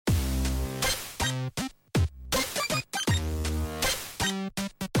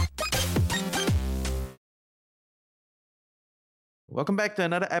Welcome back to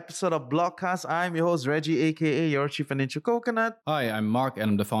another episode of Blockcast. I'm your host, Reggie, aka your Chief Financial Coconut. Hi, I'm Mark,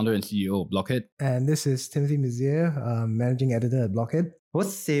 and I'm the founder and CEO of Blockhead. And this is Timothy Mazier, managing editor at Blockhead.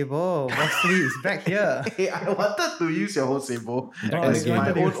 What's Sable? Wesley is back here. Hey, I wanted to use your whole Sable as again. my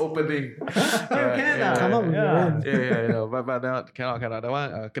own opening. Come up with your own. Yeah. But now, cannot. That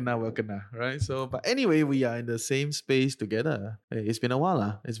one, kena, right? So, but anyway, we are in the same space together. Hey, it's been a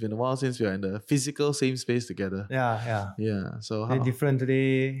while. It's been a while since we are in the physical same space together. Yeah. Yeah. So, Very how? different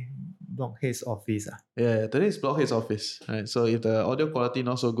today. Blockhead's office. Yeah, today is Blockhead's office. Right. So, if the audio quality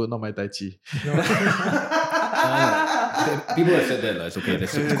not so good, not my tai chi. People have said that, it's okay.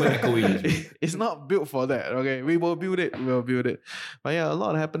 It's quite echoey. It's not built for that. Okay, we will build it. But yeah, a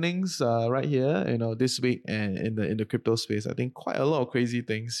lot of happenings right here. This week and in the crypto space. I think quite a lot of crazy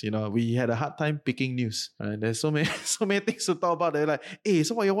things. We had a hard time picking news. Right? There's so many things to talk about. They're like, hey,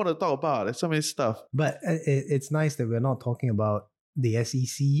 so what you want to talk about? There's so many stuff. But it's nice that we're not talking about the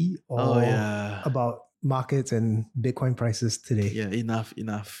SEC or about markets and Bitcoin prices today. Yeah, enough.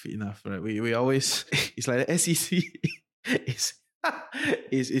 Right? We always it's like the SEC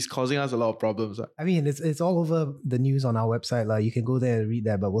is causing us a lot of problems. I mean, it's all over the news on our website. You can go there and read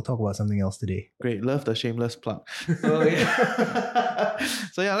that, but we'll talk about something else today. Great, love the shameless plug.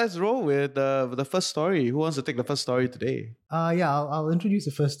 So yeah, let's roll with the first story. Who wants to take the first story today? I'll introduce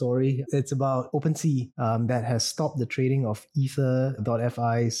the first story. It's about OpenSea that has stopped the trading of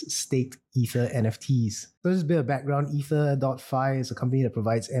Ether.fi's staked Ether NFTs. So just a bit of background. Ether.fi is a company that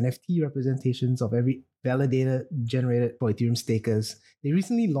provides NFT representations of every validator generated for Ethereum stakers. They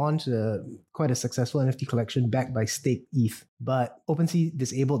recently launched quite a successful NFT collection backed by staked ETH, but OpenSea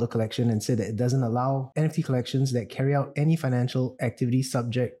disabled the collection and said that it doesn't allow NFT collections that carry out any financial activity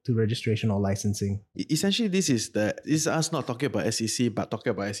subject to registration or licensing. Essentially, this is us not talking about SEC, but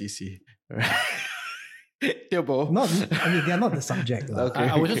talking about SEC. Right? They're not the subject. Okay.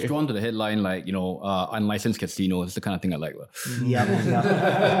 I was just drawn to the headline, unlicensed casino. It's the kind of thing I like. Yeah.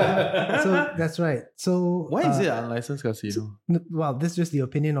 So that's right. So why is it an unlicensed casino? Well, this is just the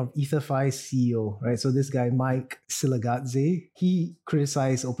opinion of EtherFi's CEO, right? So this guy, Mike Siligadze, he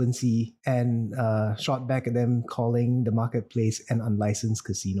criticized OpenSea and shot back at them, calling the marketplace an unlicensed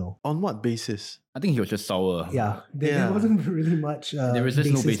casino. On what basis? I think he was just sour. There wasn't really much. There is just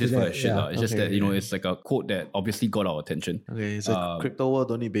no basis for that shit. It's just that, Okay. it's like a quote that obviously got our attention. Okay, so crypto world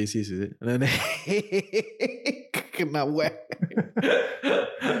don't need basis, is it? And then kena whack.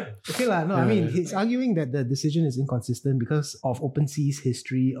 Okay, I mean, he's arguing that the decision is inconsistent because of OpenSea's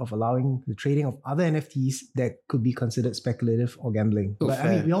history of allowing the trading of other NFTs that could be considered speculative or gambling. But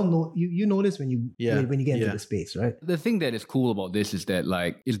I mean, we all know, you know this when you get into the space, right? The thing that is cool about this is that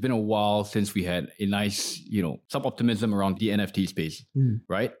it's been a while since we had a nice, some optimism around the NFT space,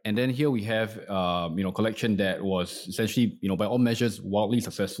 right? And then here we have, collection that was essentially, by all measures, wildly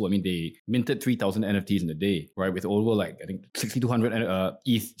successful. I mean, they minted 3,000 NFTs in a day, right? With over I think 6,200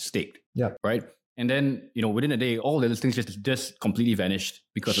 ETH staked, right? And then, within a day, all the listings just completely vanished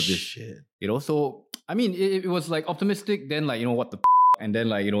because of this. Shit. So, I mean, it was optimistic, then what the and then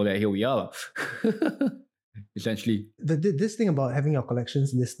that here we are. Essentially. This thing about having your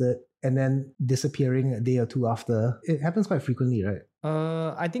collections listed and then disappearing a day or two after, it happens quite frequently, right?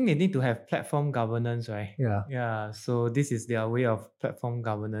 I think they need to have platform governance, right? Yeah. Yeah. So this is their way of platform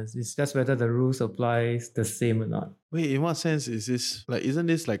governance. It's just whether the rules applies the same or not. Wait, in what sense is this isn't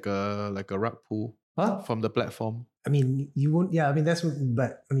this like a rug pull from the platform? I mean, you won't. Yeah, I mean that's what.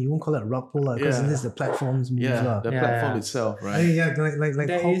 But I mean, you won't call it a rug pull because this is the platform's move. The platform itself, right? I mean, like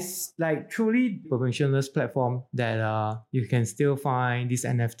There is truly permissionless platform that you can still find this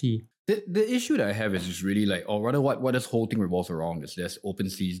NFT. The issue that I have is just really or rather what this whole thing revolves around is there's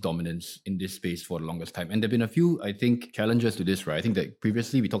OpenSea's dominance in this space for the longest time. And there have been a few, I think, challenges to this, right? I think that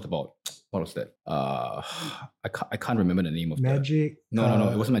previously we talked about, what was that? I can't remember the name of Magic. No,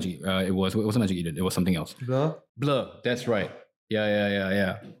 it wasn't Magic. It wasn't Magic Eden. It was something else. Blur, that's right.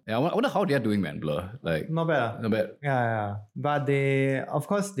 Yeah. I wonder how they're doing, man, Blur. Not bad. Not bad. Yeah. But of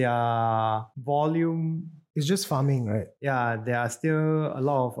course, their volume... It's just farming, right? Yeah, there are still a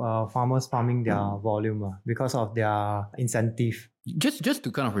lot of farmers farming their volume because of their incentive. Just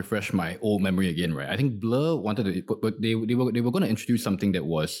to kind of refresh my old memory again, right? I think Blur wanted to, but they were going to introduce something that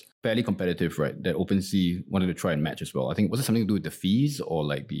was fairly competitive, right? That OpenSea wanted to try and match as well. I think was it something to do with the fees or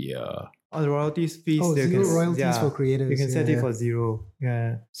the the royalties fees. Zero royalties for creators. You can set it for zero.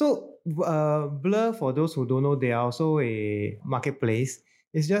 Yeah. So Blur, for those who don't know, they are also a marketplace.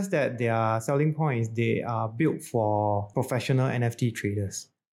 It's just that their selling point is they are built for professional NFT traders.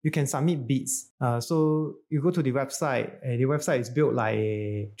 you can submit bids. So you go to the website, and the website is built like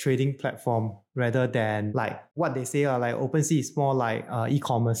a trading platform rather than like what they say, like OpenSea is more like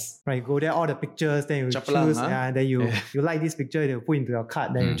e-commerce, right? You go there, all the pictures, then you Chapalang, choose, huh? and then you like this picture, you put into your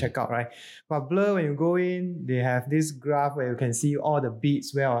cart, then you check out, right? But Blur, when you go in, they have this graph where you can see all the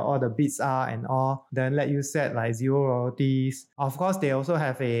bids, where all the bids are and all, then let you set like 0 royalties. Of course, they also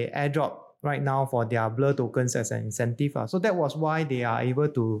have a airdrop right now for their Blur tokens as an incentive. So that was why they are able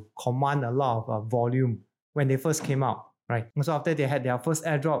to command a lot of volume when they first came out. Right. So after they had their first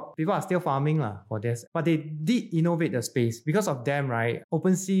airdrop, people are still farming for this. But they did innovate the space. Because of them, right,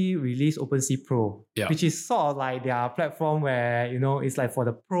 OpenSea released OpenSea Pro, which is sort of like their platform where, it's like for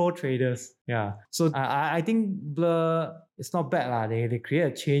the pro traders. Yeah. So I think Blur, it's not bad. They create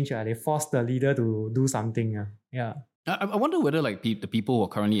a change. They force the leader to do something. Yeah. I wonder whether like the people who are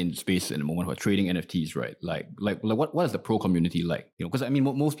currently in space at the moment who are trading NFTs, right? Like what is the pro community like? Because I mean,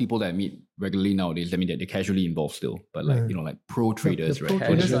 most people that I meet regularly nowadays, I mean, they're casually involved still, but like like pro traders, the right? pro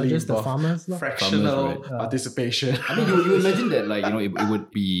traders are just the farmers, fractional farmers, participation. I mean, you imagine that like it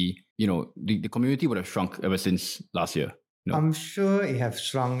would be the community would have shrunk ever since last year. I'm sure it has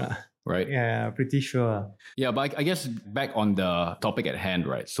shrunk. Right. Yeah, pretty sure. Yeah, but I guess back on the topic at hand,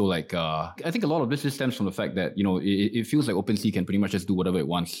 right? So like, I think a lot of this just stems from the fact that, it feels like OpenSea can pretty much just do whatever it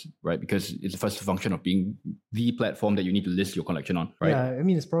wants, right? Because it's the first function of being the platform that you need to list your collection on, right? Yeah, I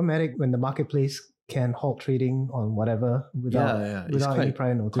mean, it's problematic when the marketplace can halt trading on whatever without any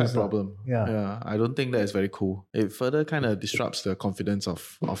prior notice. Quite a problem. Yeah. I don't think that is very cool. It further kind of disrupts the confidence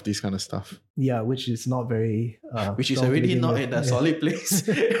of this kind of stuff. Yeah, which is not very... which is already not in a solid place.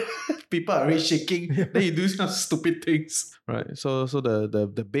 People are already shaking. Then you do some stupid things. Right. So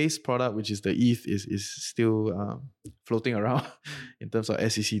the base product, which is the ETH, is still floating around in terms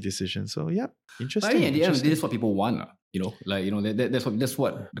of SEC decisions. So yeah, interesting. I mean, at the end of the day, that's what people want. That's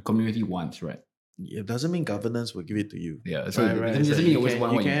what the community wants, right? It doesn't mean governance will give it to you. Yeah, so right, it doesn't mean you always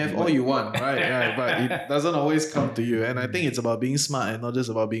want you what can have all you want, right? But it doesn't always come to you. And I think it's about being smart and not just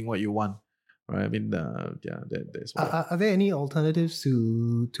about being what you want. Right? I mean, that's why. Are there any alternatives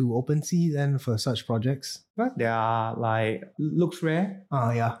to OpenSea then for such projects? Well, there are like Looks Rare,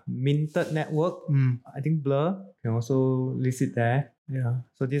 Minted Network. I think Blur can also list it there. Yeah.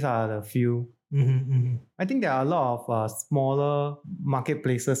 So these are the few. I think there are a lot of smaller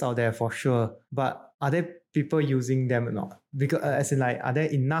marketplaces out there for sure, but are there people using them or not? Because as in like, are there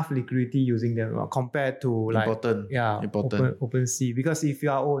enough liquidity using them or not compared to like important. OpenSea? Because if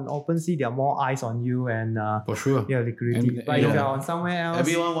you are on OpenSea, there are more eyes on you and for sure, liquidity. But if you are on somewhere else,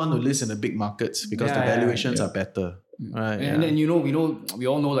 everyone want to list in the big markets because the valuations are better. Right, and then we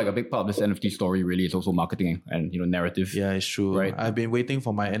all know like a big part of this NFT story really is also marketing and narrative. Yeah, it's true. Right. I've been waiting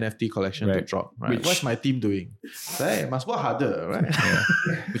for my NFT collection to drop. Right. What's my team doing? Hey, must work harder, right?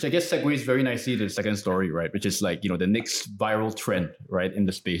 Which I guess segues very nicely to the second story, right? Which is like the next viral trend, right, in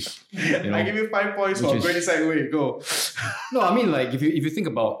the space. I give you 5 points for a great segue. Go. No, I mean like if you think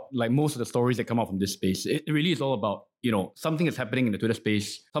about like most of the stories that come out from this space, it really is all about something is happening in the Twitter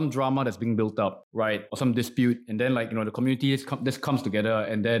space, some drama that's being built up, right? Or some dispute. And then like, the community just comes together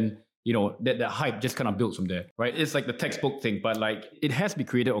and then, that hype just kind of builds from there, right? It's like the textbook thing, but like it has to be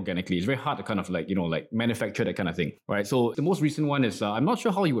created organically. It's very hard to kind of like, like manufacture that kind of thing, right? So the most recent one is, I'm not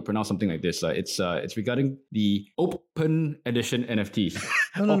sure how you would pronounce something like this. It's regarding the Open Edition NFTs.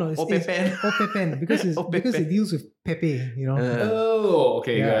 No, it's OPEPEN because it deals with Pepe, Oh,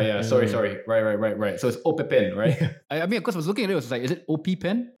 okay. Yeah. Sorry. Right. So it's OPEPEN, right? I mean, of course, I was looking at it, it was like, is it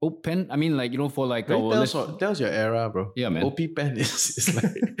OP-Pen? OP-Pen? I mean, like, for like... That was your era, bro. Yeah, man. OP-Pen is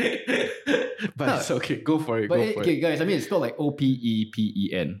like... But it's okay. Go for it. Okay, guys, I mean, it's spelled like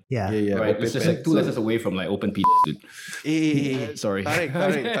OPEPEN. Yeah. Right? It's just like 2 letters away from like open P, dude. Hey. Sorry. Tarik.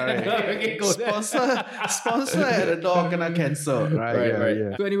 Okay, go Sponsor at the door gonna cancel. Right.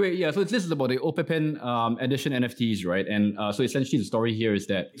 Yeah. So anyway, so this is about the OPEPEN edition NFTs, right? And so essentially the story here is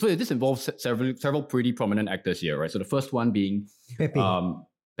that, so this involves several pretty prominent actors here, right? So the first one being Pepe.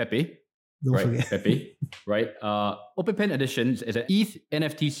 Pepe. Don't right, forget. Pepe, right? OpenPen Editions is an ETH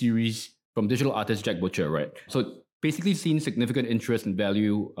NFT series from digital artist Jack Butcher, right? So basically seen significant interest and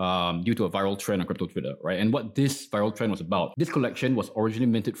value due to a viral trend on crypto Twitter, right? And what this viral trend was about, this collection was originally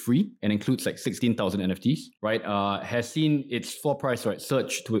minted free and includes like 16,000 NFTs, right? Has seen its floor price, right,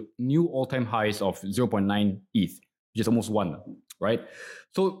 surge to new all-time highs of 0.9 ETH, which is almost 1, right?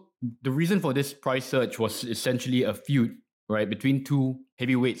 So the reason for this price surge was essentially a feud, right, between two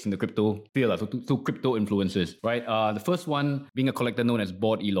heavyweights in the crypto field, so two crypto influencers, right? The first one being a collector known as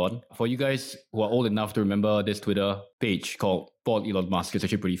Bored Elon. For you guys who are old enough to remember this Twitter page called Bored Elon Musk, it's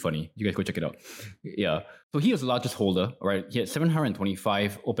actually pretty funny. You guys go check it out. Yeah. So he was the largest holder, right? He had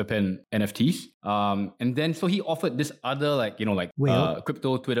 725 OpenSea NFTs. And then so he offered this other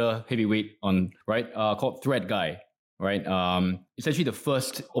crypto Twitter heavyweight on, right, called Thread Guy. Right, essentially the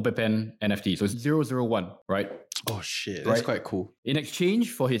first OpenSea NFT, so it's 001, right? Oh shit, that's quite cool. In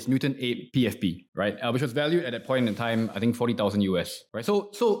exchange for his Mutant Ape PFP, right, which was valued at that point in time, I think 40,000 US, right? So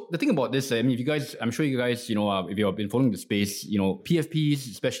the thing about this, I mean, I'm sure you guys, if you've been following the space,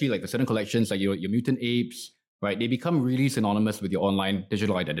 PFPs, especially like the certain collections, like your Mutant Apes, right? They become really synonymous with your online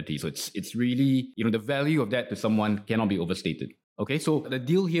digital identity. So it's really, the value of that to someone cannot be overstated. Okay, so the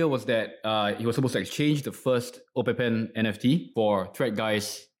deal here was that he was supposed to exchange the first OpenSea NFT for Thread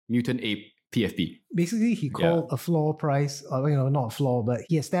Guy's Mutant Ape PFP. Basically, he called a floor price, or not a floor, but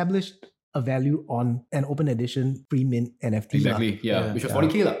he established a value on an open edition pre-mint NFT. Exactly, which was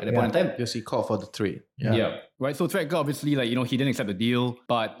 40K at that point in time. Yes, he called for the trade. Yeah. Right. So Thread Guy obviously, he didn't accept the deal,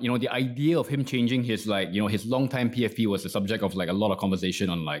 but the idea of him changing his his long-time PFP was the subject of a lot of conversation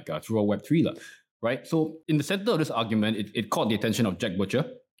on through Web3. Right. So in the center of this argument, it caught the attention of Jack Butcher,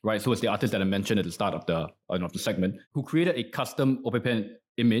 right? So it's the artist that I mentioned at the start of the segment, who created a custom OpenSea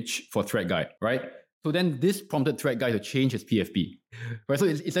image for Thread Guy, right? So then this prompted Thread Guy to change his PFP, right? So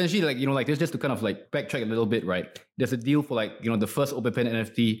it's essentially this, just to kind of backtrack a little bit, right? There's a deal for the first OpenSea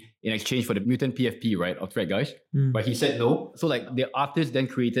NFT in exchange for the Mutant PFP, right, of Thread Guys, but he said no. So the artist then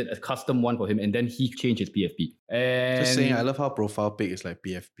created a custom one for him, and then he changed his PFP. And just saying, I love how profile pic is like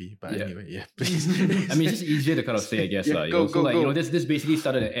PFP, but anyway, please. I mean, it's just easier to kind of say, I guess. Go. This basically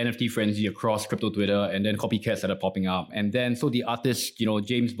started an NFT frenzy across crypto Twitter, and then copycats started popping up. And then so the artist,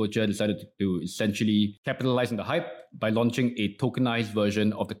 James Butcher, decided to essentially capitalize on the hype by launching a tokenized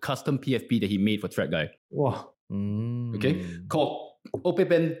version of the custom PFP that he made for Thread Guy. Wow. Okay, called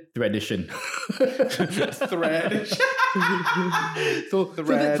OpenSea Threadition. Thread. So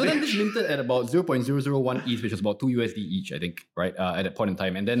then this minted at about 0.001 ETH, which was about 2 USD each, I think, right, at that point in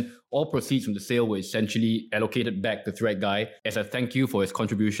time. And then all proceeds from the sale were essentially allocated back to Thread Guy as a thank you for his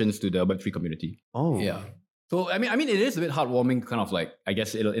contributions to the Web3 community. Oh. Yeah. So, I mean, it is a bit heartwarming, kind of I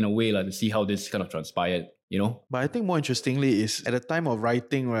guess, in a way, to see how this kind of transpired, But I think more interestingly is, at the time of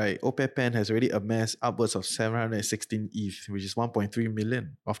writing, right, OpenSea has already amassed upwards of 716 ETH, which is 1.3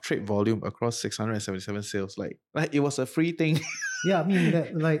 million of trade volume across 677 sales. Like it was a free thing. Yeah, I mean,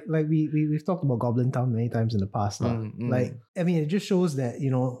 that, we've talked about Goblin Town many times in the past. I mean, it just shows that,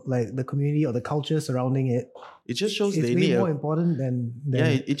 the community or the culture surrounding it, it just shows it's they way need more important than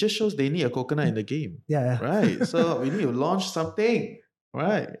it just shows they need a coconut in the game. Yeah. Right. So we need to launch something.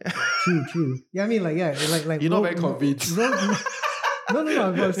 Right. True. Yeah, I mean, you're not very convinced. No, I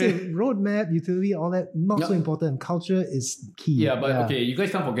was about to say roadmap, utility, all that, not so important. Culture is key. Yeah, but okay, you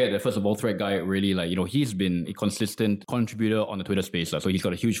guys can't forget that first of all, Thread Guy really he's been a consistent contributor on the Twitter space, so he's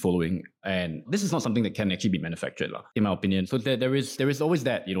got a huge following, and this is not something that can actually be manufactured, in my opinion. So there is always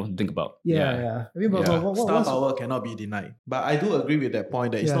that to think about. Yeah. I mean, but star power cannot be denied. But I do agree with that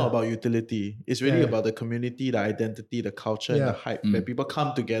point that it's not about utility. It's really about the community, the identity, the culture, and the hype that people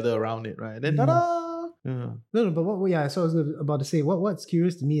come together around it, right? And then ta-da! Yeah. No, but so I was about to say, what's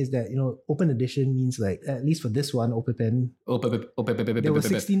curious to me is that, open edition means at least for this one, OpenSea, there were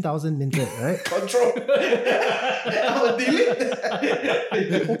 16,000 minted, right? Control.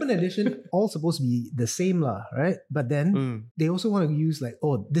 The open edition all supposed to be the same, right? But then they also want to use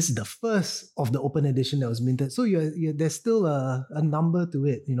this is the first of the open edition that was minted. So there's still a number to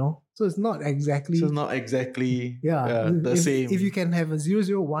it, So it's not exactly... the same. If you can have a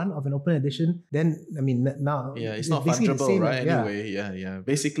 001 of an open edition, then, I mean, now... Yeah, it's not fungible, right? Anyway, yeah.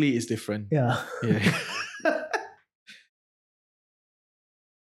 Basically, it's different. Yeah.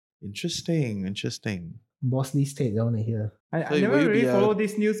 Interesting. Boss Lee's take, I want to hear. I never really follow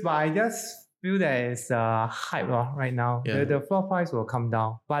this news, but I just feel that it's hype right now. Yeah. The floor price will come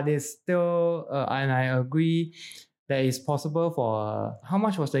down, but it's still, and I agree that it's possible for, how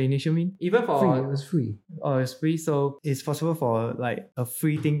much was the initial mean? Even for... Free, it was free. Oh, it's free, so it's possible for a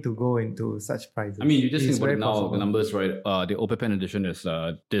free thing to go into such prices. I mean, you just think about it now, possible. the numbers, right? The OpenSea edition is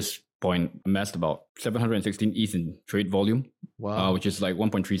this point amassed about 716 ETH in trade volume, which is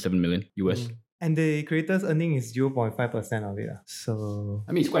 1.37 million US. And the creator's earning is 0.5% of it. So...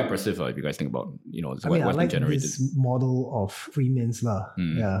 I mean, it's quite impressive if you guys think about, what's I been like generated. this model of free mints.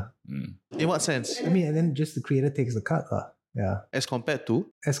 Yeah. In what sense? I mean, and then just the creator takes the cut. Yeah. As compared to,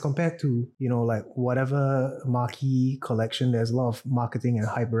 whatever marquee collection, there's a lot of marketing and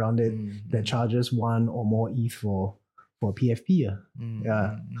hype around it that charges 1 or more ETH for for PFP.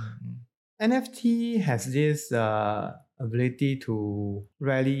 Yeah. NFT has this ability to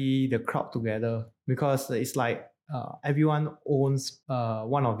rally the crowd together because it's like everyone owns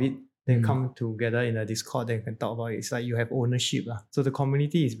one of it. They come together in a Discord, they can talk about it. It's like you have ownership. So the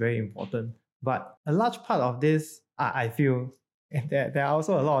community is very important. But a large part of this, I feel, and there are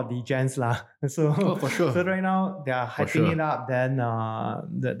also a lot of degens lah. So, for sure. So right now they are hyping it up, then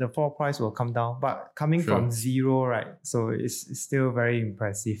the floor price will come down. But coming from zero, right? So it's still very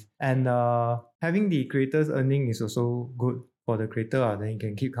impressive. And having the creators earning is also good for the creator. Then you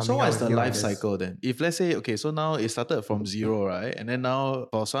can keep coming. So what is out the with life ideas. cycle then? If let's say, okay, so now it started from zero, right? And then now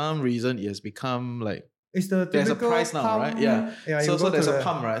for some reason it has become like, It's the there's a typical price now, pump. right? Yeah. You So go there's to a the-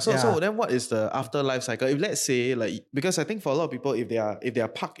 pump, right? So then what is the after life cycle? If let's say like, because I think for a lot of people, if they are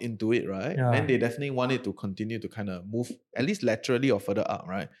parked into it, right, then they definitely want it to continue to kind of move at least laterally or further up,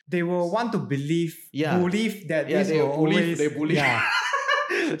 right? They will want to believe that Yeah, this they will always. they believe. Yeah.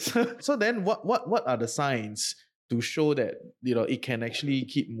 So then what are the signs to show that it can actually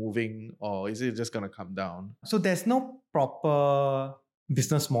keep moving, or is it just gonna come down? So there's no proper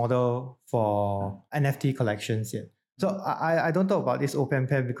business model for NFT collections yet. So I don't talk about this open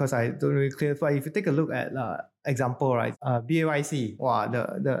pen because I don't really clear. But if you take a look at example, right, BAYC, wow,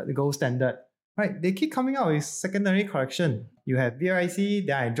 the gold standard, right? They keep coming out with secondary collection. You have BAYC,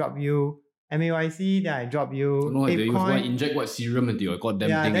 then I drop you MAYC, then I drop you No, they ApeCoin. want to inject what serum into your goddamn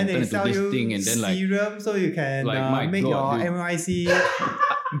Yeah, thing then and turn they into sell this you thing, and then like serum so you can like, my make God, your dude. MAYC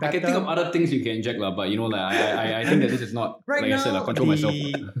better. I can think of other things you can inject, but I think that this is not Right like now, I said, control myself.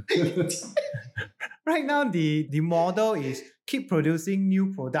 Right now, the model is keep producing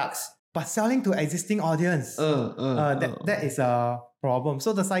new products but selling to existing audience. That is a problem.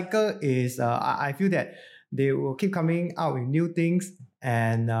 So the cycle is, I feel that they will keep coming out with new things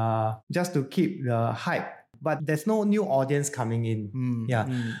and just to keep the hype. But there's no new audience coming in.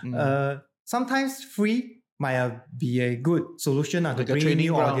 Sometimes free might be a good solution to Like a bring in training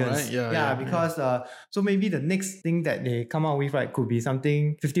new ground, audience. right? Yeah, Because so maybe the next thing that they come out with, right, could be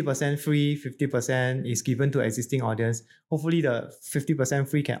something 50% free, 50% is given to existing audience. Hopefully the 50%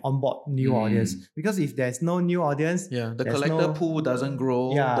 free can onboard new audience. Because if there's no new audience, the there's collector no- pool doesn't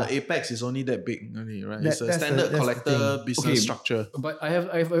grow. Yeah. The apex is only that big, only, right? That- It's a that's the- standard that's the collector thing. business structure. But I have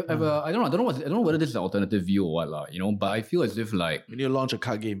I don't know whether this is an alternative view or what lah, but I feel as if like We need to launch a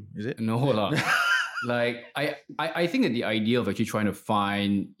card game, is it? no lah. Like I think that the idea of actually trying to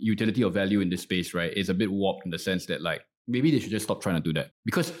find utility or value in this space, right, is a bit warped in the sense that like maybe they should just stop trying to do that.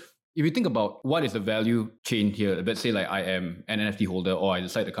 Because if you think about what is the value chain here, let's say like I am an NFT holder or I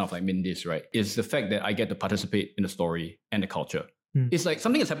decide to kind of like mint this, right, is the fact that I get to participate in the story and the culture. It's like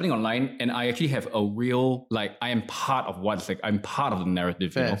something that's happening online and I actually have a real, like I am part of what's like, I'm part of the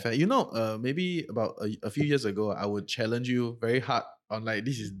narrative. Fair. Maybe about a few years ago, I would challenge you very hard on like,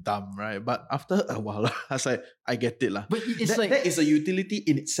 this is dumb, right? But after a while, I was like, I get it lah. But it's like that is a utility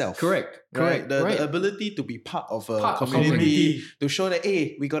in itself. Correct. The ability to be part of a Part of community, community. to show that,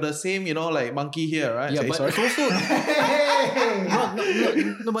 hey, we got the same, like monkey here, right? Yeah, Say, but sorry. it's also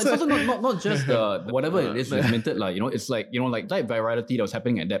no, but it's also not just the whatever it is that's minted, like it's like like that virality that was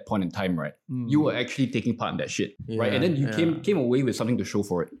happening at that point in time, right? You were actually taking part in that shit, right? And then you came away with something to show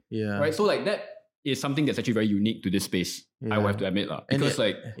for it, right? So like that is something that's actually very unique to this space. I will have to admit, because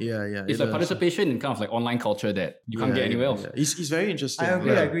it's like participation in kind of like online culture that you can't get anywhere else. It's very interesting.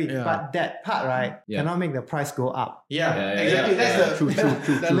 I agree. Yeah. But that part, right, cannot make the price go up. Exactly. That's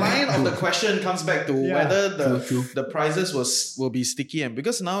the line of the question comes back to whether the prices will be sticky, and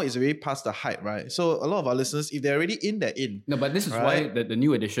because now it's already past the hype, right? So a lot of our listeners, if they're already in, they're in. No, but this is why the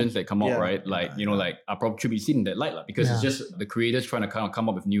new editions that come out, right? Like like are probably should be seen in that light, because it's just the creators trying to kind of come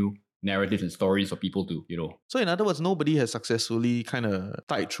up with new narratives and stories for people to, So in other words, nobody has successfully kind of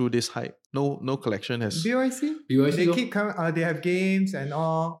tied through this hype. No collection has. BYC? BYC They though? keep coming, they have games and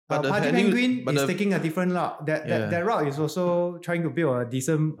all. But the Party value- Penguin but is the- taking a different route. That route is also trying to build a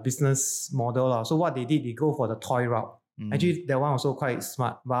decent business model. So what they did, they go for the toy route. Actually, that one also quite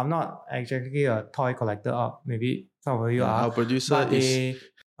smart. But I'm not exactly a toy collector. Maybe some of you are. Our producer But is.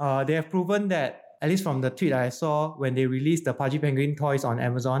 they have proven that, at least from the tweet I saw, when they released the Pudgy Penguin toys on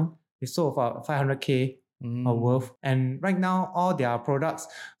Amazon, they sold for 500k worth. And right now, all their products,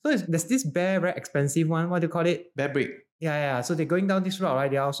 so there's this very expensive one. What do you call it? Bear Brick. Yeah. So they're going down this route, right?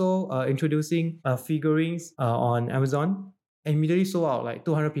 They're also introducing figurines on Amazon. And immediately sold out like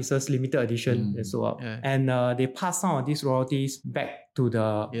 200 pieces, limited edition. They sold out. Yeah. And they pass some of these royalties back to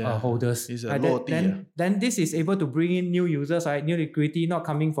the holders. It's a Right, loyalty, then this is able to bring in new users, right? New liquidity, not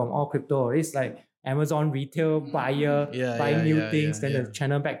coming from all crypto. It's like Amazon retail buyer buying new things, then yeah. the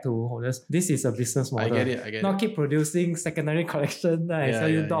channel back to holders. This is a business model. I get it. Not keep producing secondary collection. I sell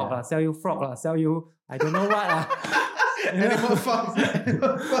you dog, sell you frog, sell you I don't know what. Animal farm.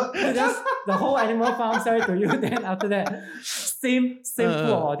 Just the whole animal farm sell it to you. Then after that, same pool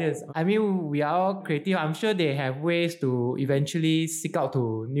of audience. I mean, we are all creative. I'm sure they have ways to eventually seek out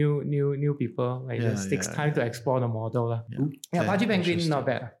to new people. Like it just takes time to explore the model. Yeah, Pudgy Penguin not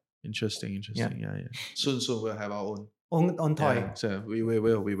bad. Interesting. Yeah. Soon we'll have our own. On toy. Yeah, so we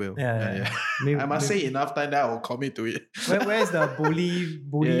will. Yeah. Maybe, I must say enough time that I will commit to it. Where's the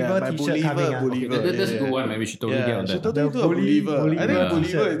believer my t-shirt coming? believer. That's a good one, man. We should totally get on that. Should totally The do a believer. I think believer believer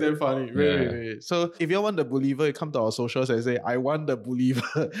t-shirt. is damn funny. Really. So if you want the believer, you come to our socials and say, I want the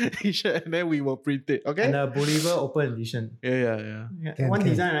believer t-shirt, and then we will print it. Okay? And the believer open edition. Yeah. One Can.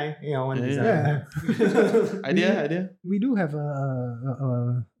 design, right? Yeah, one design. Yeah. Idea? We do have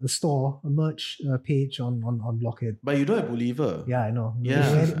a store, a merch page on Blockhead. But you don't have believer. Yeah, I know.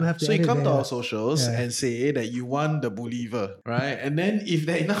 Yeah. We have to So you edit come to there. our socials Yeah. and say that you want the believer, right? And then if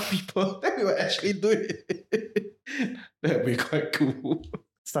there are enough people, then we will actually do it. That'd be quite cool.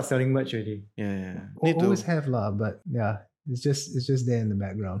 Start selling merch already. Yeah. Always have lah, but yeah, it's just there in the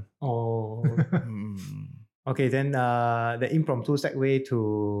background. Oh. Mm. Okay, then the impromptu segue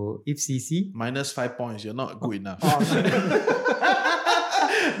to IFCC. -5 points. You're not good enough. Oh.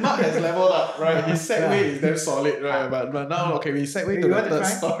 Mark has leveled up, right? His segue is damn solid, right? But now, okay, we segue to You the want to third try?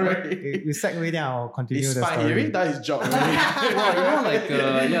 story. You segue, then I'll continue It's the fine. He story. already done his job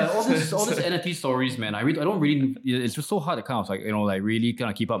already. All these NFT stories, man. I don't really. It's just so hard to kind of like really kind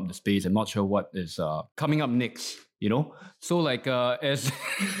of keep up the space. I'm not sure what is coming up next. So like as.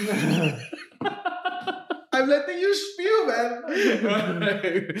 I'm letting you spill, man.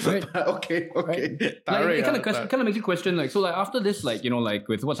 Right. Okay. Right. Like, it kind of makes you question, like, so like after this, like, like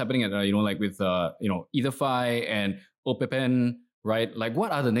with what's happening at like with Etherfi and OpenSea, right? Like,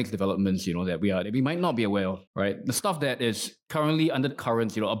 what are the next developments that we might not be aware of, right? The stuff that is currently under the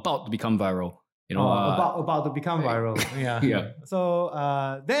currents, about to become viral. About to become viral. Yeah. So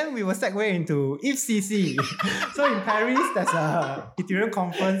then we will segue into IFCC. So in Paris, there's a Ethereum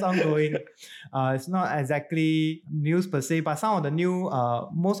conference ongoing. It's not exactly news per se, but some of the new,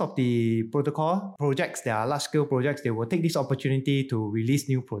 most of the protocol projects, they are large scale projects, they will take this opportunity to release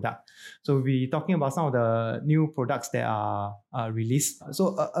new product. So we'll be talking about some of the new products that are released.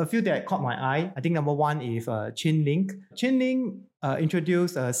 So a few that caught my eye. I think number one is Chainlink. Chainlink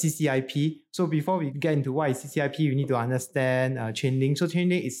introduced CCIP. So before we get into what is CCIP, you need to understand Chainlink. So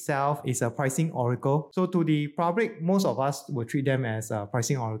Chainlink itself is a pricing oracle. So to the public, most of us will treat them as a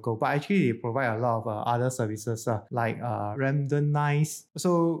pricing oracle, but actually they provide a lot of other services like randomize.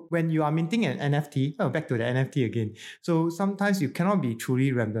 So when you are minting an NFT, back to the NFT again. So sometimes you cannot be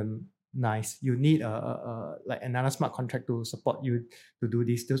truly randomized. You need like another smart contract to support you to do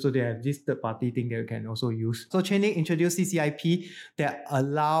this. So they have this third party thing that you can also use. So Chainlink introduced CCIP that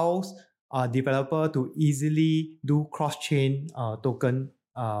allows a developer to easily do cross-chain token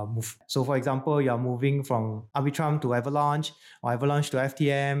move. So for example, you're moving from Arbitrum to Avalanche or Avalanche to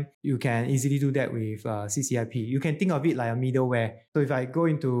FTM, you can easily do that with CCIP. You can think of it like a middleware. So if I go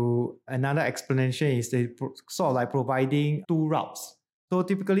into another explanation, is they sort of like providing two routes. So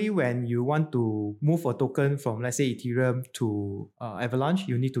typically when you want to move a token from, let's say, Ethereum to Avalanche,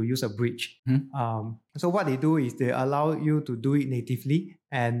 you need to use a bridge. So what they do is they allow you to do it natively.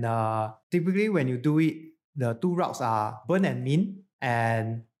 And typically when you do it, the two routes are burn and mint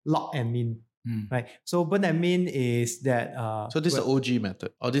and lock and mint. Right. So burn and mint is that. So this is the OG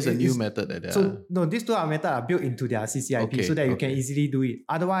method, or this is a new method that they are. So no, these two methods are built into their CCIP so that you can easily do it.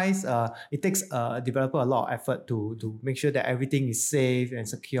 Otherwise, it takes a developer a lot of effort to make sure that everything is safe and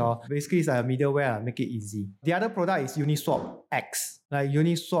secure. Basically, it's a middleware, make it easy. The other product is Uniswap X. Like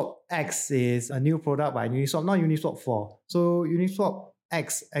Uniswap X is a new product by Uniswap, not Uniswap 4. So Uniswap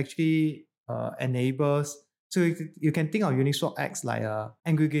X actually enables. So you can think of Uniswap X like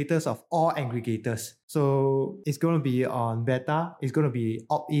aggregators of all aggregators. So it's going to be on beta. It's going to be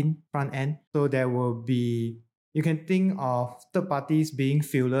opt-in front end. So there will be, you can think of third parties being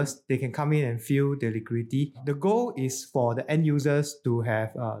fillers. They can come in and fill the liquidity. The goal is for the end users to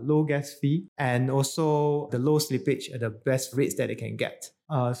have low gas fee and also the low slippage at the best rates that they can get.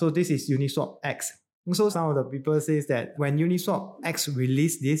 So this is Uniswap X. So some of the people say that when Uniswap X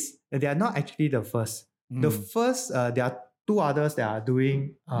released this, they are not actually the first. The first, there are two others that are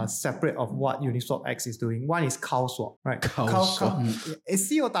doing separate of what Uniswap X is doing. One is CowSwap, right? CowSwap. It's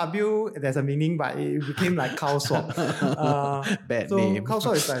COW, there's a meaning, but it became like CowSwap. Bad so name.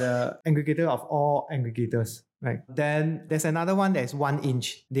 CowSwap is like the aggregator of all aggregators. Right. Then there's another one that's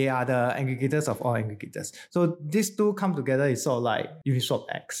 1inch. They are the aggregators of all aggregators. So these two come together is sort of like Uniswap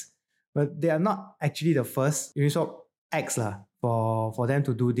X. But they are not actually the first Uniswap X for them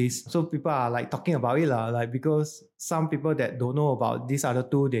to do this. So people are like talking about it like because some people that don't know about these other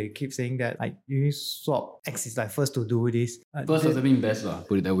two, they keep saying that like Uniswap X is like first to do this. First doesn't mean best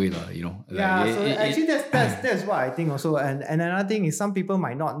put it that way Yeah, so actually that's what I think also. And another thing is some people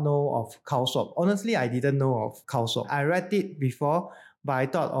might not know of CowSwap. Honestly, I didn't know of CowSwap. I read it before, but I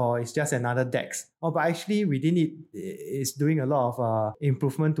thought, it's just another DEX. But actually within it's doing a lot of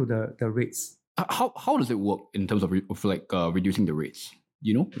improvement to the rates. How does it work in terms of reducing the rates?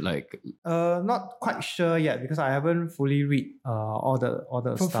 Not quite sure yet because I haven't fully read all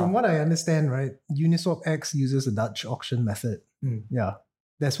the stuff. From what I understand, right, Uniswap X uses a Dutch auction method. Yeah,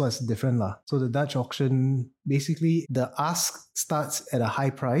 that's what's different So the Dutch auction, basically the ask starts at a high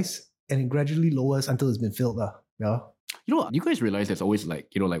price and it gradually lowers until it's been filled Yeah. You guys realize there's always when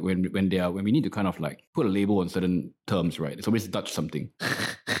we need to kind of put a label on certain terms, right? It's always Dutch something.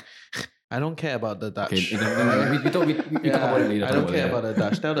 I don't care about the Dutch. Okay, we talk about it later. I don't care about the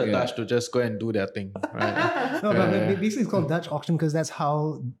Dutch. Tell the Dutch to just go and do their thing, right? No, but basically it's called Dutch auction because that's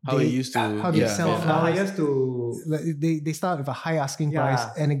how it used to. How they sell flowers. They start with a high asking price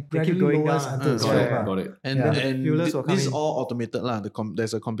and it gradually lowers until it's filled. Got it. And this is all automated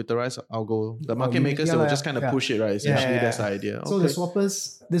There's a computerized algo. The market makers will just kind of push it, right? Essentially, that's the idea. So the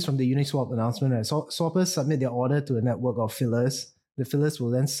swappers, this is from the Uniswap announcement, right? So swappers submit their order to a network of fillers. The fillers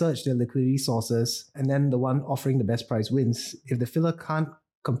will then search their liquidity sources, and then the one offering the best price wins. If the filler can't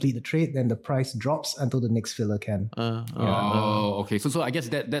complete the trade, then the price drops until the next filler can. Okay. So I guess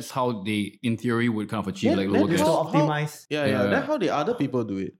that's how they, in theory, would kind of achieve lower gas. Optimize. That's how the other people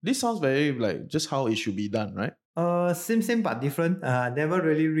do it. This sounds very just how it should be done, right? Same but different. Never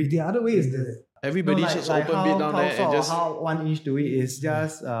really read. The other way is everybody just open bid down there and just how 1inch do it is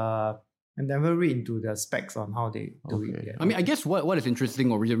just and never read into the specs on how they do it. Yeah. I mean, I guess what is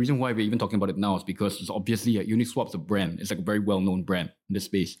interesting, or the reason why we're even talking about it now, is because it's obviously Uniswap's a brand. It's like a very well-known brand in this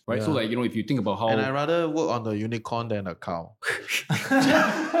space, right? Yeah. So if you think about how... And I rather work on the unicorn than a cow.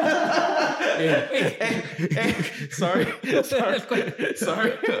 Sorry.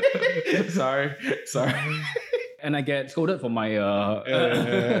 And I get scolded for my...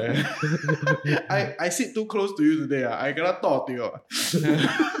 I sit too close to you today. I cannot talk to you.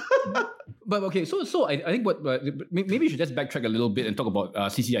 But okay, so I think maybe we should just backtrack a little bit and talk about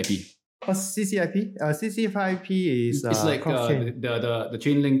CCIP. CCIP? CCIP is it's like the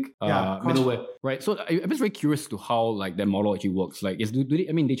chain link middleware, right? So I'm just very curious to how that model actually works. Like, do they?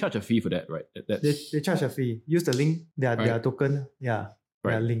 I mean, they charge a fee for that, right? They charge a fee. Use the link, their token, right.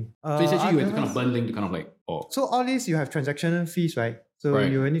 Their link. So essentially, you have to kind of burn link to kind of So all these you have transaction fees, right? So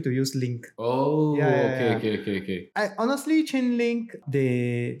you will need to use link. Oh, okay. Honestly, Chainlink,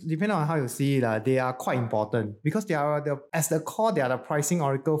 they depending on how you see it, they are quite important because they are as the core, they are the pricing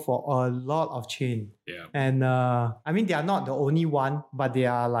oracle for a lot of chain. Yeah. And I mean, they are not the only one, but they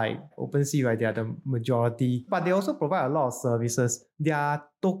are like OpenSea, right? They are the majority. But they also provide a lot of services. Their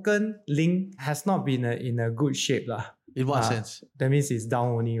token link has not been in a good shape. In what sense? That means it's down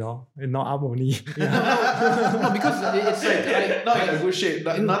only, not up only. No, because it's not in a good shape.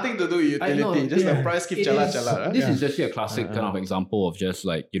 Nothing to do with utility. Just the price keep chala. This is actually a classic kind of example of just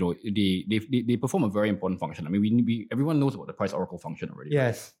they perform a very important function. I mean, everyone knows about the price oracle function already.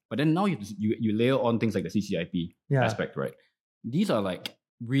 Yes. Right? But then now you layer on things like the CCIP aspect, right? These are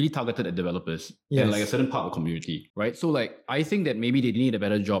really targeted at developers and a certain part of the community, right? So I think that maybe they need a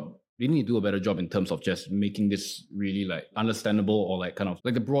better job. They need to do a better job in terms of just making this really understandable, or kind of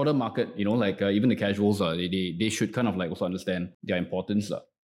the broader market, even the casuals, they should kind of also understand their importance to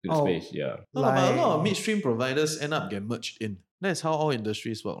the space. Yeah. No, but a lot of midstream providers end up get merged in. That's how all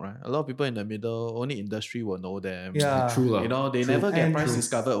industries work, right? A lot of people in the middle, only industry will know them. Yeah. True. They never get price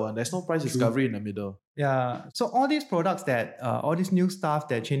discovered one. There's no price discovery in the middle. Yeah. So all these products all these new stuff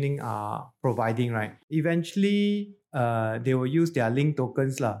that Chainlink are providing, right? Eventually, they will use their link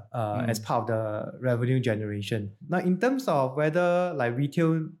tokens as part of the revenue generation. Now, in terms of whether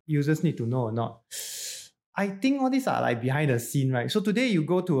retail users need to know or not, I think all these are behind the scene, right? So today you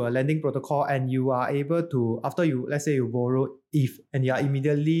go to a lending protocol and you are able to, after let's say you borrow ETH and you are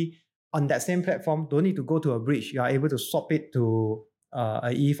immediately on that same platform, don't need to go to a bridge. You are able to swap it to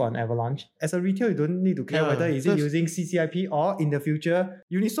a ETH on Avalanche. As a retail, you don't need to care whether is it using CCIP or in the future,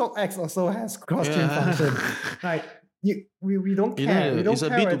 Uniswap X also has cross-chain function, right? we don't care. We don't it's a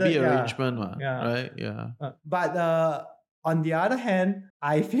care B2B whether- arrangement, yeah. right? Yeah. But on the other hand,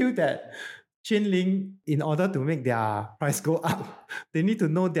 I feel that Chainlink, in order to make their price go up, they need to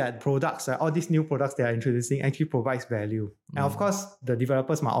know that products, all these new products they are introducing actually provides value. And of course, the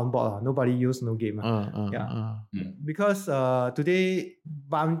developers are on board. Nobody use no game. Because today,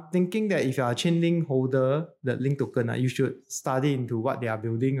 but I'm thinking that if you are a Chainlink holder, the Link token, you should study into what they are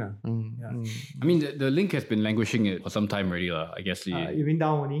building. I mean, the Link has been languishing it for some time already, I guess. You mean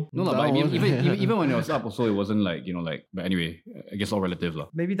down only? No, but I mean, even when it was up, also it wasn't like but anyway, I guess all relative.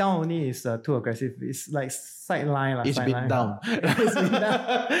 Maybe down only is too aggressive. It's like sideline. It's been down. It's been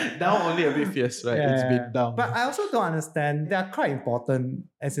down. Down only a bit fierce, right? It's been down. But I also don't understand. They are quite important,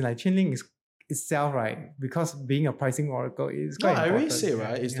 as in like Chainlink is itself, right? Because being a pricing oracle is quite important. I always say,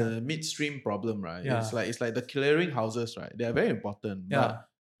 right, it's the midstream problem, right? Yeah. It's like the clearing houses, right? They are very important. But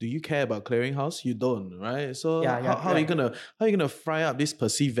do you care about clearing house? You don't, right? So how are you gonna fry up this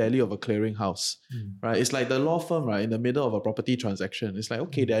perceived value of a clearing house? Right? It's like the law firm, right, in the middle of a property transaction. It's like,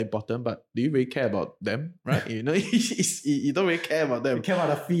 okay, they're important, but do you really care about them? Right? You know, you don't really care about them. You care about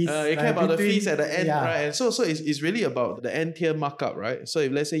the fees. You care about the fees at the end, right? And so it's really about the end tier markup, right? So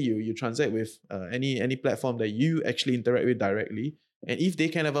if let's say you transact with any platform that you actually interact with directly, and if they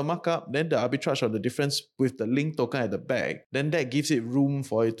can have a markup, then the arbitrage of the difference with the Link token at the back, then that gives it room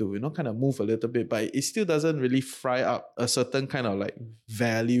for it to, kind of move a little bit, but it still doesn't really fry up a certain kind of like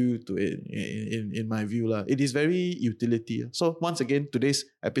value to it in my view. It is very utility. So once again, today's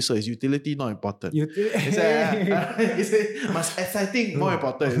episode is utility not important. Is it must exciting more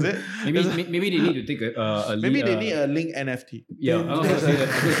important, is it? Maybe they need to take a maybe they need a Link NFT. Yeah, I was going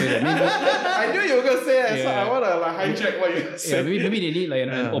to say that. I knew you were going to say that, so I want to like hijack what you said. Maybe they need like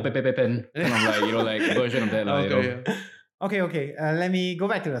an OpenSea kind of like version of that. Okay. Let me go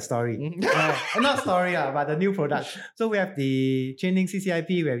back to the story. Not story, but the new product. So we have the Chainlink CCIP,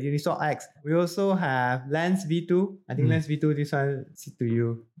 we have Uniswap X. We also have Lens V2. I think Lens V2, this one sit to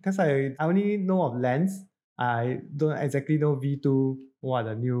you. Because I only know of Lens. I don't exactly know V2, what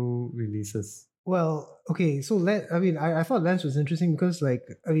are the new releases. Well, okay, so I thought Lens was interesting because a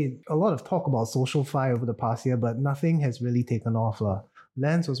lot of talk about social fi over the past year, but nothing has really taken off.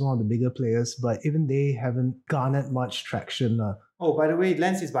 Lens was one of the bigger players, but even they haven't garnered much traction. Oh, by the way,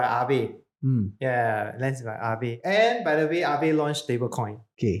 Lens is by Aave. Yeah, Lens is by Aave. And by the way, Aave launched stablecoin.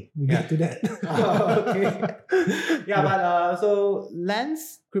 Okay, we get to that. Okay. But so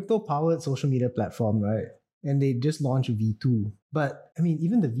Lens, crypto-powered social media platform, right? And they just launched V2. But I mean,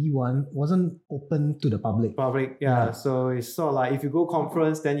 even the V1 wasn't open to the public. So it's sort of like if you go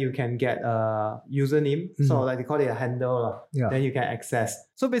conference, then you can get a username. So like they call it a handle. Then you can access.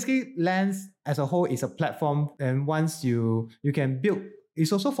 So basically, Lens as a whole is a platform. And once you can build,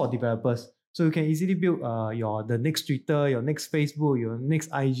 it's also for developers. So you can easily build the next Twitter, your next Facebook, your next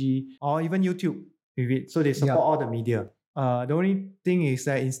IG, or even YouTube with it. So they support all the media. The only thing is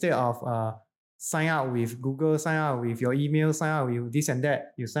that instead of sign up with Google, sign up with your email, sign up with this and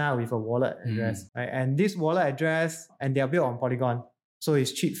that, you sign up with a wallet address. Right? And this wallet address, and they are built on Polygon. So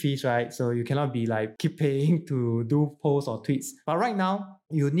it's cheap fees, right? So you cannot be like keep paying to do posts or tweets. But right now,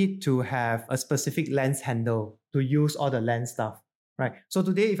 you need to have a specific Lens handle to use all the Lens stuff. Right. So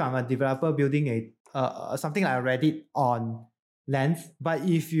today, if I'm a developer building something like a Reddit on Lens, but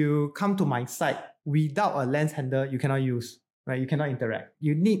if you come to my site without a Lens handle, you cannot use. Right, you cannot interact.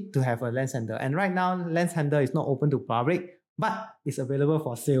 You need to have a Lens handle. And right now, Lens handle is not open to public, but it's available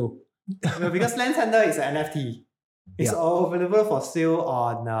for sale. Because Lens handle is an NFT. It's available for sale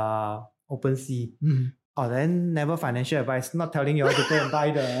on OpenSea. Then never financial advice. Not telling you all to go and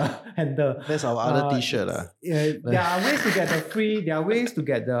buy the handle. That's our other t-shirt. There are ways to get the free. There are ways to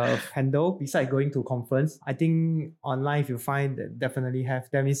get the handle besides going to conference. I think online if you find that definitely have.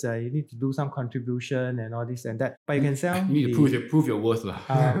 That means you need to do some contribution and all this and that. But you can sell. You need to prove your worth.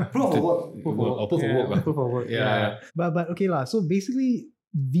 Proof of work. Proof of work. Yeah. But okay so basically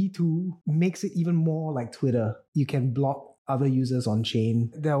V2 makes it even more like Twitter. You can block other users on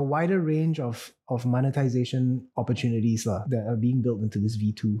chain. There are a wider range of monetization opportunities that are being built into this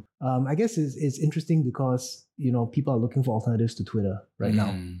V2. I guess it's interesting because people are looking for alternatives to Twitter right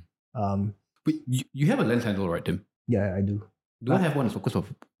now. But you have a Lens handle, right, Tim? Yeah, I do. Do I have one? Because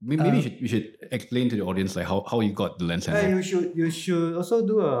of maybe you should explain to the audience like how you got the Lens handle. You should also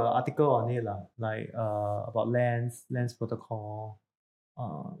do an article on it about Lens protocol.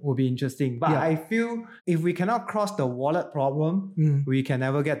 Will be interesting. But I feel if we cannot cross the wallet problem, we can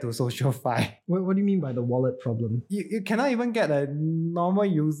never get to social fi. What do you mean by the wallet problem? You cannot even get a normal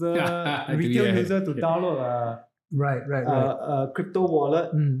user, retail user to download Right. crypto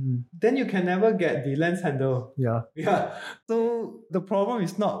wallet, then you can never get the lens handle. Yeah. Yeah. So the problem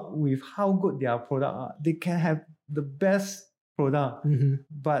is not with how good their product are. They can have the best product,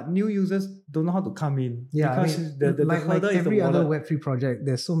 but new users don't know how to come in. Yeah, because the like hurdle is the every other wallet. Web3 project,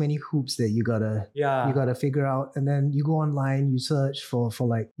 there's so many hoops that you gotta figure out, and then you go online, you search for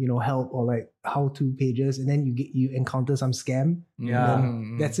like help or like how-to pages, and then you encounter some scam. Yeah. and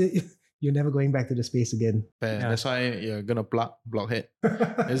then that's it. You're never going back to the space again. Fair. That's why you're gonna plug Blockhead.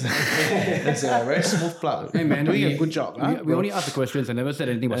 It's a very smooth plug. Hey man, doing a good job. We only asked the questions and never said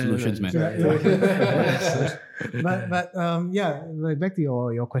anything about solutions, man. But like back to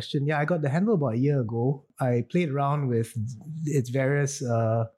your question. Yeah, I got the handle about a year ago. I played around with its various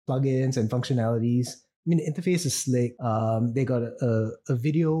plugins and functionalities. I mean, the interface is slick. They got a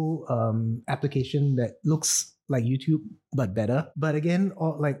video application that looks like YouTube but better. But again,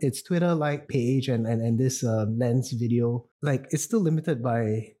 like its Twitter-like page and this Lens video, like it's still limited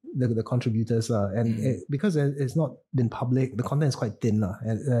by the contributors, because it's not been public, the content is quite thin,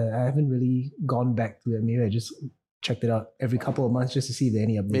 and I haven't really gone back to it. Maybe I just checked it out every couple of months just to see if there are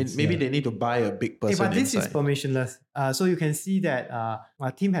any updates. Maybe they need to buy a big person. But this inside. is permissionless. So you can see that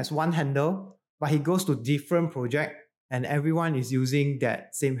our team has one handle, but he goes to different project and everyone is using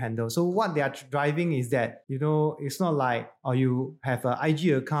that same handle. So what they are driving is that, it's not like you have an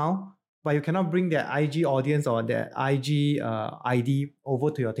IG account, but you cannot bring that IG audience or that IG ID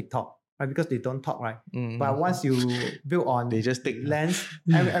over to your TikTok, right? Because they don't talk, right? But once you build on they just take Lens,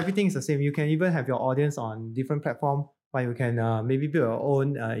 everything is the same. You can even have your audience on different platform, but you can maybe build your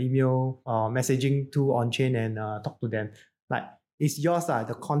own email messaging tool on chain and talk to them. Like, it's yours.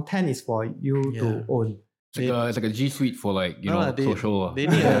 The content is for you to own. It's like a G Suite for like, social. They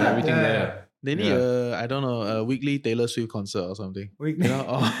need everything there. They need a weekly Taylor Swift concert or something.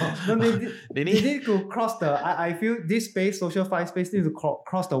 No, they need to cross the. I feel this space, social fi space, need to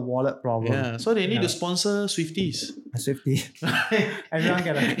cross the wallet problem. Yeah, so they need to sponsor Swifties. Swifty. Everyone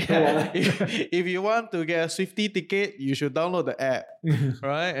get a crypto wallet. If you want to get a Swifty ticket, you should download the app,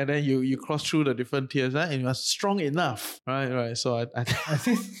 right? And then you cross through the different tiers, right? And you are strong enough, right? So I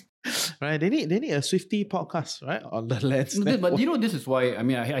think. Right, they need a Swifty podcast, right, on the Lens. But this is why, I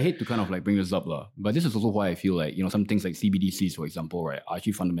mean, I hate to kind of like bring this up, but this is also why I feel like, some things like CBDCs, for example, right, are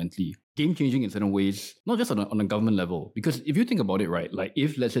actually fundamentally game-changing in certain ways, not just on a government level. Because if you think about it, right, like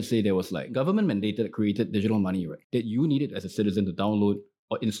if, let's just say there was like government-mandated, created digital money, right, that you needed as a citizen to download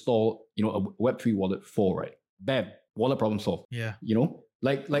or install, a Web3 wallet for, right, bam, wallet problem solved. Yeah.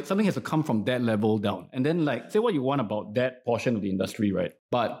 Like something has to come from that level down. And then like say what you want about that portion of the industry, right?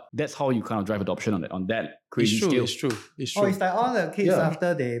 But that's how you kind of drive adoption on that crazy scale. It's true. It's like all the kids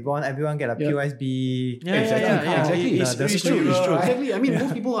after they born, everyone get a POSB. Exactly. It's true. Exactly. I mean,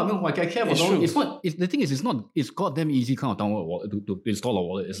 most people I care about the thing is it's goddamn easy kind of download a wallet to install a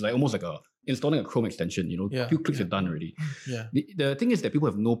wallet. It's like almost like installing a Chrome extension, a few clicks are done already. Yeah. The thing is that people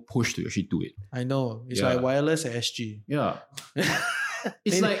have no push to actually do it. I know. It's like wireless at SG. Yeah.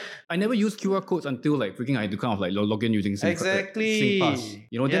 It's like I never used QR codes until like freaking I had to kind of like log in using exactly.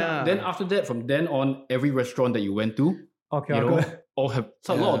 SingPass. Then after that, from then on, every restaurant that you went to, all have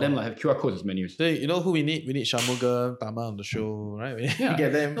a lot of them like have QR codes as menus. So who we need? We need Shanmugam, Tama on the show, right? We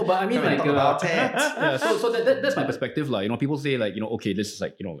get them. No, but I mean like about that. So that's my perspective. Like, people say like, okay, this is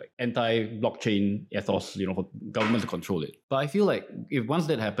like, like anti-blockchain ethos, for government to control it. But I feel like if once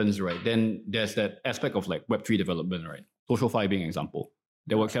that happens, right, then there's that aspect of like Web3 development, right? Social fi being an example.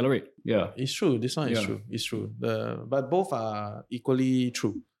 They will accelerate. Yeah. It's true. This one is true. It's true. But both are equally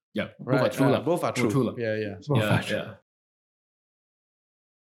true. Yeah. Right. Both are true. Yeah.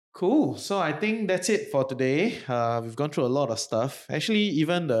 Cool. So I think that's it for today. We've gone through a lot of stuff. Actually,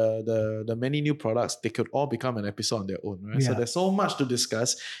 even the many new products, they could all become an episode on their own, right? Yeah. So there's so much to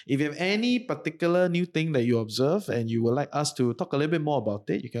discuss. If you have any particular new thing that you observe and you would like us to talk a little bit more about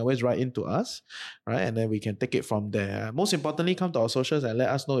it, you can always write into us, right? And then we can take it from there. Most importantly, come to our socials and let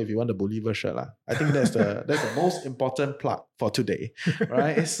us know if you want the Believer shirt. I think that's the most important plug for today,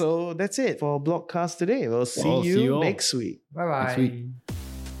 right? So that's it for Blockcast today. We'll see you next week. Bye-bye. Next week.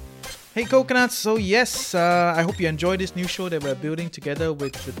 Hey Coconuts, so yes, I hope you enjoyed this new show that we're building together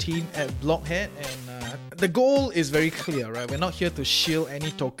with the team at Blockhead, and the goal is very clear, right? We're not here to shield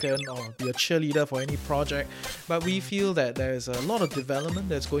any token or be a cheerleader for any project, but we feel that there's a lot of development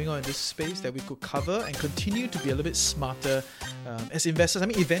that's going on in this space that we could cover and continue to be a little bit smarter as investors. I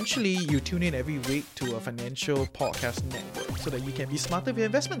mean, eventually you tune in every week to a financial podcast network. so that you can be smarter with your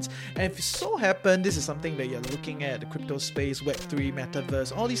investments. And if it so happen this is something that you're looking at, the crypto space, Web3,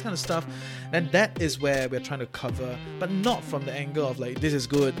 Metaverse, all these kind of stuff, then that is where we're trying to cover, but not from the angle of like this is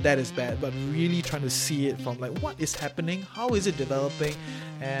good, that is bad, but really trying to see it from like what is happening, how is it developing,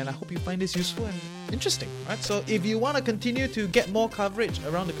 and I hope you find this useful and interesting, right? So if you want to continue to get more coverage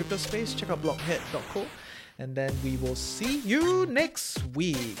around the crypto space, check out blockhead.co, and then we will see you next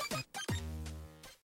week.